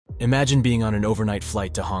Imagine being on an overnight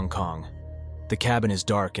flight to Hong Kong. The cabin is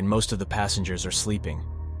dark and most of the passengers are sleeping.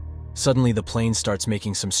 Suddenly, the plane starts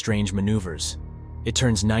making some strange maneuvers. It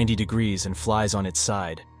turns 90 degrees and flies on its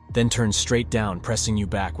side, then turns straight down, pressing you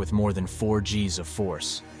back with more than 4 Gs of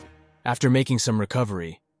force. After making some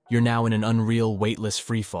recovery, you're now in an unreal, weightless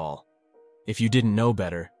freefall. If you didn't know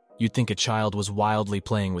better, you'd think a child was wildly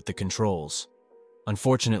playing with the controls.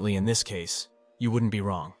 Unfortunately, in this case, you wouldn't be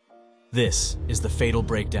wrong. This is the fatal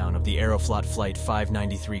breakdown of the Aeroflot Flight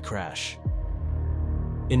 593 crash.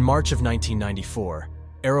 In March of 1994,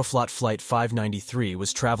 Aeroflot Flight 593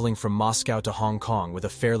 was traveling from Moscow to Hong Kong with a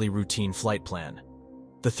fairly routine flight plan.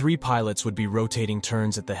 The 3 pilots would be rotating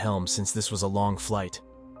turns at the helm since this was a long flight.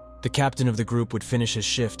 The captain of the group would finish his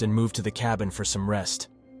shift and move to the cabin for some rest.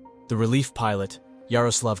 The relief pilot,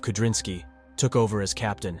 Yaroslav Kudrinsky, took over as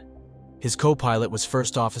captain. His co-pilot was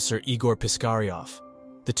First Officer Igor Piskaryov.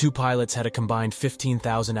 The 2 pilots had a combined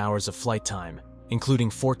 15,000 hours of flight time,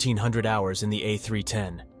 including 1,400 hours in the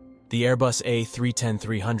A310. The Airbus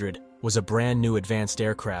A310-300 was a brand new advanced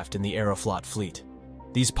aircraft in the Aeroflot fleet.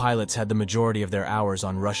 These pilots had the majority of their hours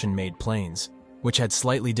on Russian-made planes, which had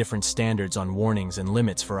slightly different standards on warnings and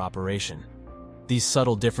limits for operation. These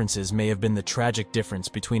subtle differences may have been the tragic difference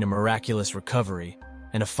between a miraculous recovery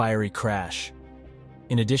and a fiery crash.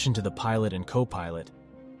 In addition to the pilot and co-pilot,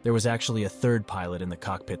 there was actually a 3rd pilot in the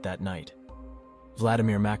cockpit that night.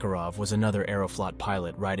 Vladimir Makarov was another Aeroflot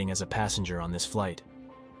pilot riding as a passenger on this flight.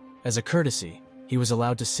 As a courtesy, he was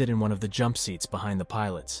allowed to sit in one of the jump seats behind the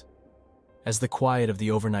pilots. As the quiet of the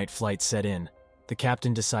overnight flight set in, the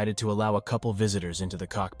captain decided to allow a couple visitors into the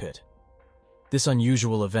cockpit. This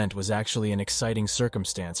unusual event was actually an exciting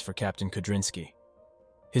circumstance for Captain Kudrinsky.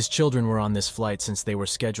 His children were on this flight since they were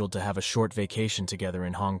scheduled to have a short vacation together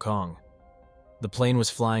in Hong Kong. The plane was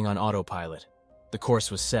flying on autopilot. The course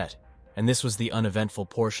was set, and this was the uneventful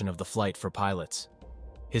portion of the flight for pilots.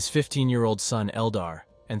 His 15-year-old son Eldar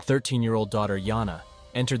and 13-year-old daughter Yana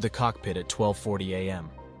entered the cockpit at 12:40 a.m.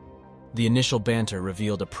 The initial banter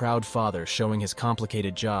revealed a proud father showing his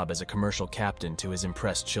complicated job as a commercial captain to his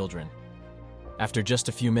impressed children. After just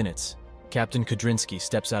a few minutes, Captain Kudrinsky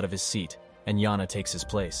steps out of his seat and Yana takes his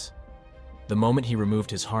place. The moment he removed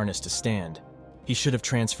his harness to stand, he should have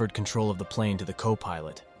transferred control of the plane to the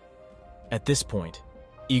co-pilot. At this point,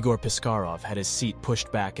 Igor Piskarov had his seat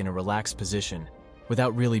pushed back in a relaxed position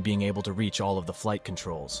without really being able to reach all of the flight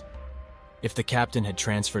controls. If the captain had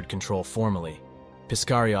transferred control formally,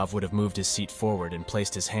 Piskaryov would have moved his seat forward and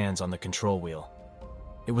placed his hands on the control wheel.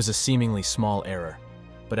 It was a seemingly small error,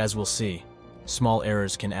 but as we'll see, small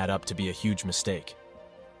errors can add up to be a huge mistake.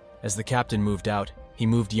 As the captain moved out, he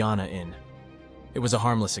moved Yana in. It was a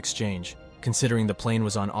harmless exchange, considering the plane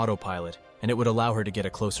was on autopilot and it would allow her to get a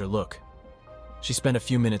closer look. She spent a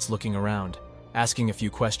few minutes looking around, asking a few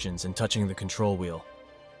questions and touching the control wheel.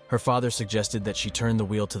 Her father suggested that she turn the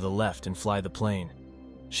wheel to the left and fly the plane.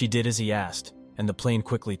 She did as he asked, and the plane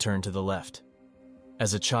quickly turned to the left.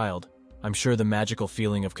 As a child, I'm sure the magical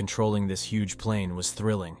feeling of controlling this huge plane was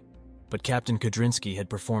thrilling, but Captain Kudrinsky had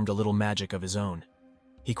performed a little magic of his own.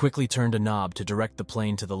 He quickly turned a knob to direct the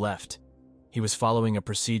plane to the left. He was following a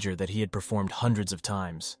procedure that he had performed hundreds of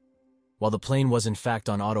times. While the plane was in fact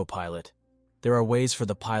on autopilot, there are ways for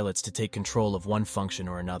the pilots to take control of one function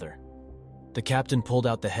or another. The captain pulled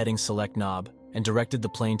out the heading select knob and directed the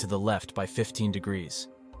plane to the left by 15 degrees.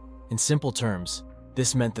 In simple terms,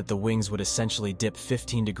 this meant that the wings would essentially dip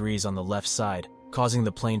 15 degrees on the left side, causing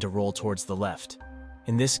the plane to roll towards the left.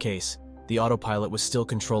 In this case, the autopilot was still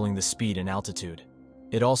controlling the speed and altitude.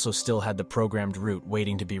 It also still had the programmed route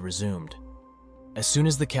waiting to be resumed. As soon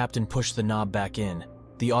as the captain pushed the knob back in,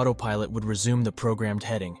 the autopilot would resume the programmed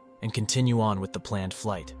heading and continue on with the planned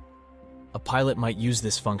flight. A pilot might use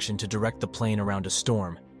this function to direct the plane around a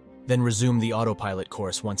storm, then resume the autopilot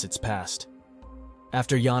course once it's passed.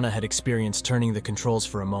 After Yana had experienced turning the controls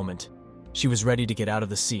for a moment, she was ready to get out of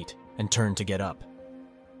the seat and turned to get up.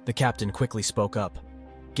 The captain quickly spoke up.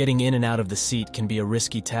 Getting in and out of the seat can be a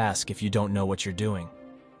risky task if you don't know what you're doing.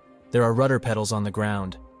 There are rudder pedals on the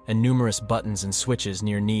ground and numerous buttons and switches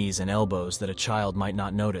near knees and elbows that a child might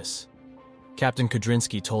not notice. Captain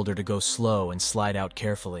Kudrinsky told her to go slow and slide out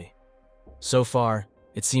carefully. So far,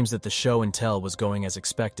 it seems that the show and tell was going as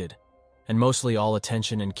expected, and mostly all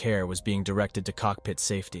attention and care was being directed to cockpit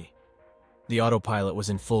safety. The autopilot was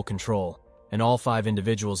in full control, and all 5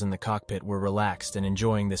 individuals in the cockpit were relaxed and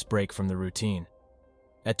enjoying this break from the routine.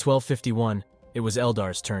 At 12:51, it was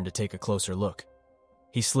Eldar's turn to take a closer look.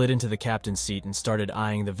 He slid into the captain's seat and started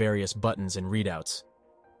eyeing the various buttons and readouts.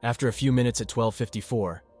 After a few minutes at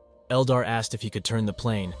 12:54, Eldar asked if he could turn the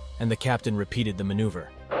plane, and the captain repeated the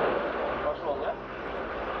maneuver.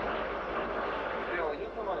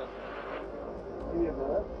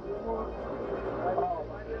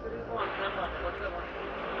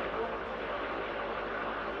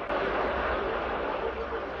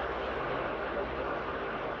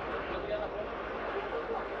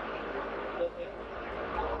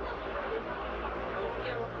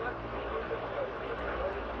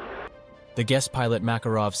 The guest pilot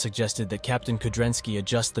Makarov suggested that Captain Kudrensky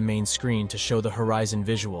adjust the main screen to show the horizon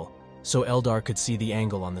visual, so Eldar could see the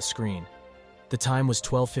angle on the screen. The time was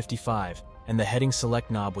 12:55, and the heading select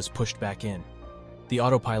knob was pushed back in. The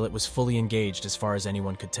autopilot was fully engaged as far as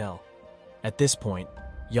anyone could tell. At this point,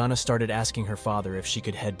 Yana started asking her father if she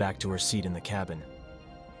could head back to her seat in the cabin.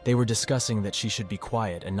 They were discussing that she should be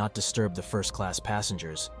quiet and not disturb the first-class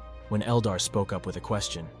passengers, when Eldar spoke up with a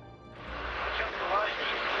question.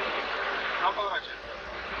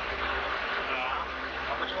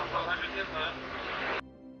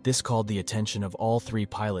 This called the attention of all three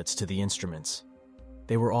pilots to the instruments.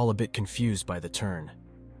 They were all a bit confused by the turn.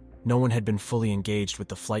 No one had been fully engaged with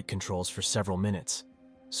the flight controls for several minutes,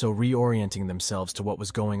 so reorienting themselves to what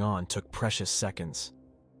was going on took precious seconds.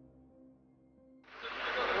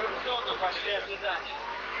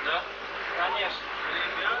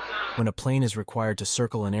 When a plane is required to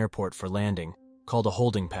circle an airport for landing, called a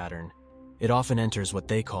holding pattern, it often enters what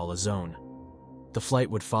they call a zone. The flight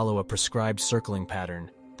would follow a prescribed circling pattern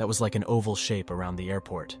that was like an oval shape around the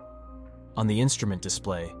airport. On the instrument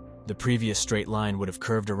display, the previous straight line would have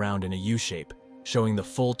curved around in a U-shape, showing the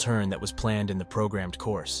full turn that was planned in the programmed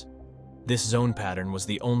course. This zone pattern was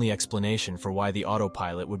the only explanation for why the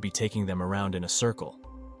autopilot would be taking them around in a circle.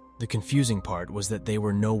 The confusing part was that they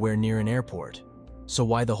were nowhere near an airport, so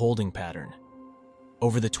why the holding pattern?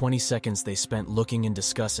 Over the 20 seconds they spent looking and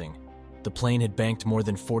discussing, the plane had banked more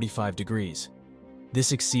than 45 degrees.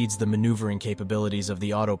 This exceeds the maneuvering capabilities of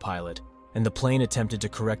the autopilot, and the plane attempted to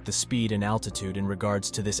correct the speed and altitude in regards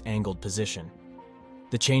to this angled position.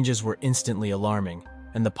 The changes were instantly alarming,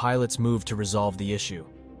 and the pilots moved to resolve the issue.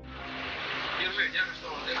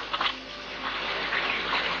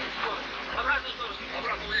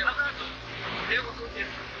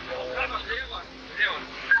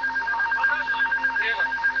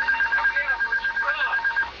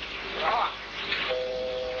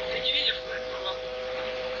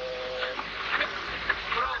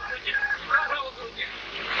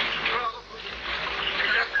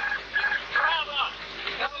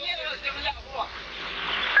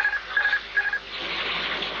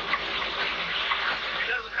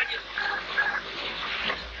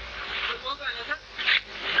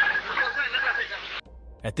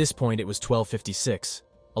 At this point, it was 12:56.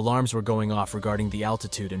 Alarms were going off regarding the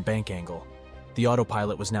altitude and bank angle. The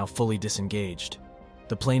autopilot was now fully disengaged.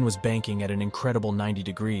 The plane was banking at an incredible 90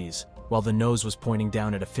 degrees, while the nose was pointing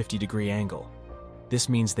down at a 50-degree angle. This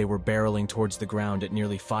means they were barreling towards the ground at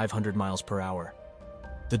nearly 500 miles per hour.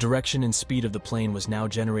 The direction and speed of the plane was now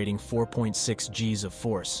generating 4.6 Gs of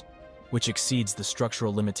force, which exceeds the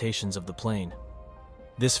structural limitations of the plane.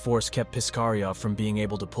 This force kept Piskaryov from being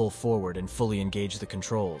able to pull forward and fully engage the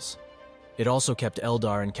controls. It also kept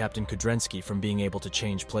Eldar and Captain Kudrensky from being able to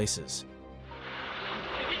change places.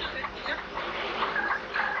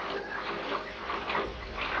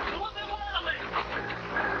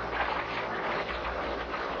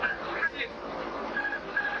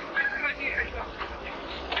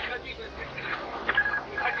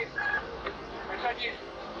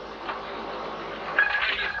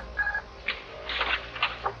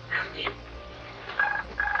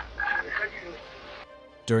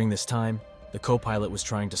 During this time, the co-pilot was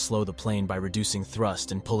trying to slow the plane by reducing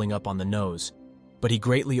thrust and pulling up on the nose, but he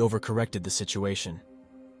greatly overcorrected the situation.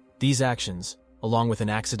 These actions, along with an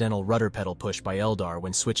accidental rudder pedal push by Eldar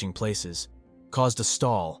when switching places, caused a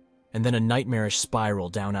stall and then a nightmarish spiral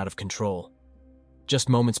down out of control. Just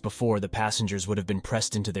moments before, the passengers would have been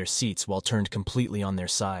pressed into their seats while turned completely on their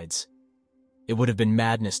sides. It would have been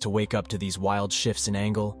madness to wake up to these wild shifts in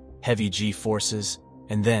angle, heavy G-forces,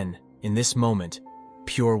 and then, in this moment,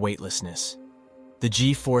 pure weightlessness. The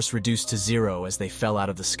G-force reduced to zero as they fell out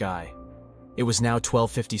of the sky. It was now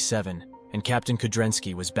 12:57, and Captain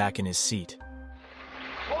Kudrensky was back in his seat.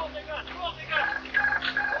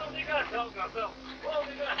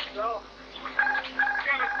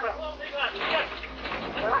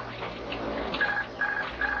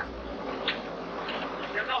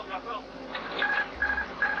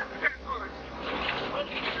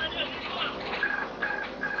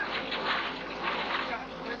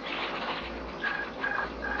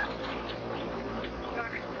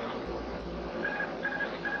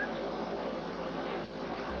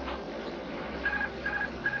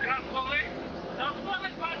 Там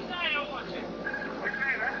скорость большая очень.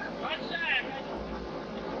 Большая, да? Большая.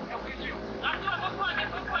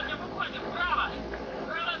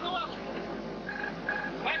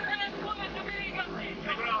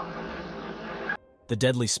 The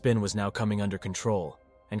deadly spin was now coming under control,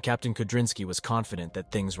 and Captain Kudrinski was confident that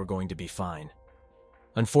things were going to be fine.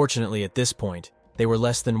 Unfortunately, at this point, they were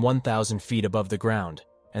less than 1,000 feet above the ground,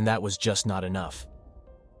 and that was just not enough.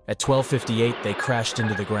 At 12:58, they crashed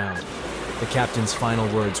into the ground. The captain's final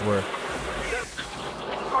words were,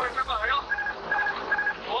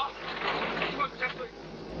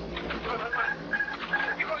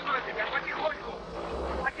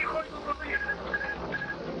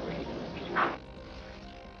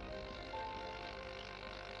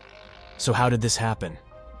 "So how did this happen?"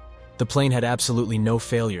 The plane had absolutely no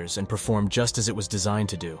failures and performed just as it was designed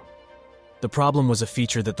to do. The problem was a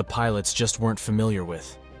feature that the pilots just weren't familiar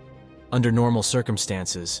with. Under normal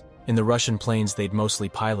circumstances, in the Russian planes they'd mostly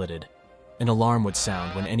piloted, an alarm would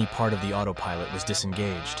sound when any part of the autopilot was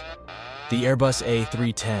disengaged. The Airbus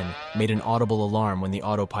A310 made an audible alarm when the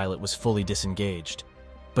autopilot was fully disengaged,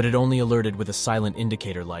 but it only alerted with a silent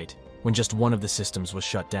indicator light when just one of the systems was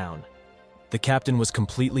shut down. The captain was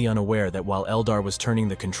completely unaware that while Eldar was turning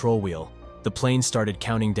the control wheel, the plane started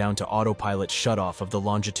counting down to autopilot shutoff of the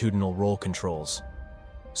longitudinal roll controls.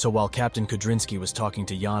 So while Captain Kudrinski was talking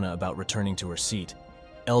to Yana about returning to her seat,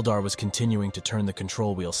 Eldar was continuing to turn the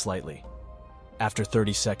control wheel slightly. After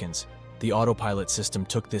 30 seconds, the autopilot system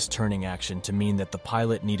took this turning action to mean that the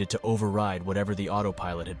pilot needed to override whatever the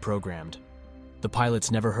autopilot had programmed. The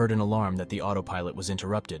pilots never heard an alarm that the autopilot was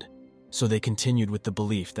interrupted, so they continued with the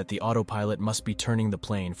belief that the autopilot must be turning the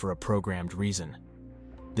plane for a programmed reason.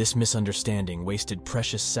 This misunderstanding wasted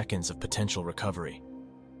precious seconds of potential recovery.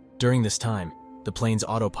 During this time, the plane's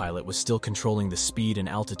autopilot was still controlling the speed and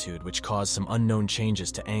altitude, which caused some unknown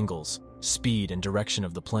changes to angles, speed, and direction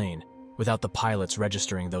of the plane, without the pilots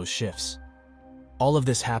registering those shifts. All of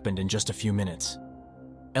this happened in just a few minutes.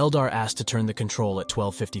 Eldar asked to turn the control at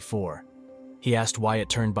 12:54. He asked why it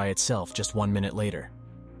turned by itself just 1 minute later.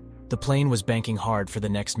 The plane was banking hard for the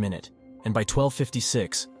next minute, and by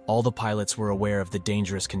 12:56, all the pilots were aware of the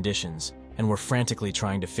dangerous conditions and were frantically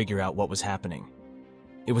trying to figure out what was happening.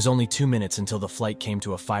 It was only 2 minutes until the flight came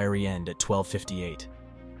to a fiery end at 12:58.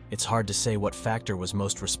 It's hard to say what factor was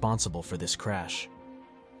most responsible for this crash.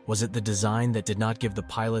 Was it the design that did not give the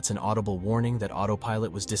pilots an audible warning that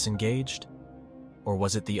autopilot was disengaged? Or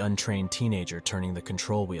was it the untrained teenager turning the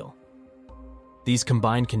control wheel? These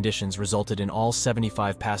combined conditions resulted in all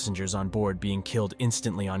 75 passengers on board being killed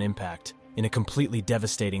instantly on impact, in a completely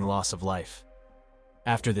devastating loss of life.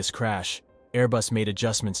 After this crash, Airbus made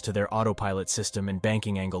adjustments to their autopilot system and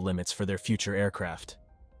banking angle limits for their future aircraft.